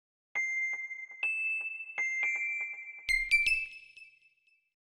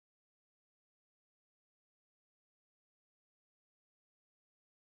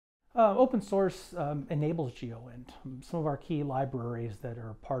Open source enables GeoInt. Some of our key libraries that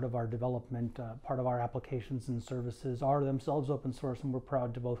are part of our development, part of our applications and services are themselves open source, and we're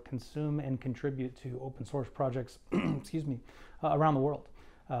proud to both consume and contribute to open source projects excuse me, around the world.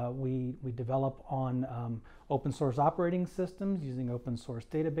 We develop on open source operating systems using open source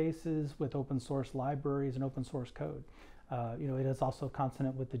databases with open source libraries and open source code. It is also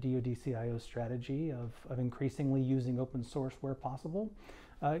consonant with the DoD CIO strategy of increasingly using open source where possible.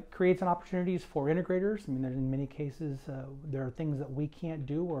 It creates an opportunities for integrators. I mean, in many cases, there are things that we can't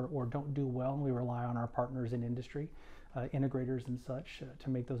do or don't do well, and we rely on our partners in industry, integrators and such, to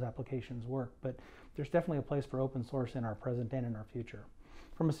make those applications work. But there's definitely a place for open source in our present and in our future.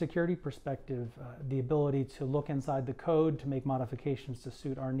 From a security perspective, the ability to look inside the code to make modifications to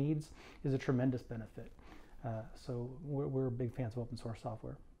suit our needs is a tremendous benefit. So we're big fans of open source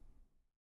software.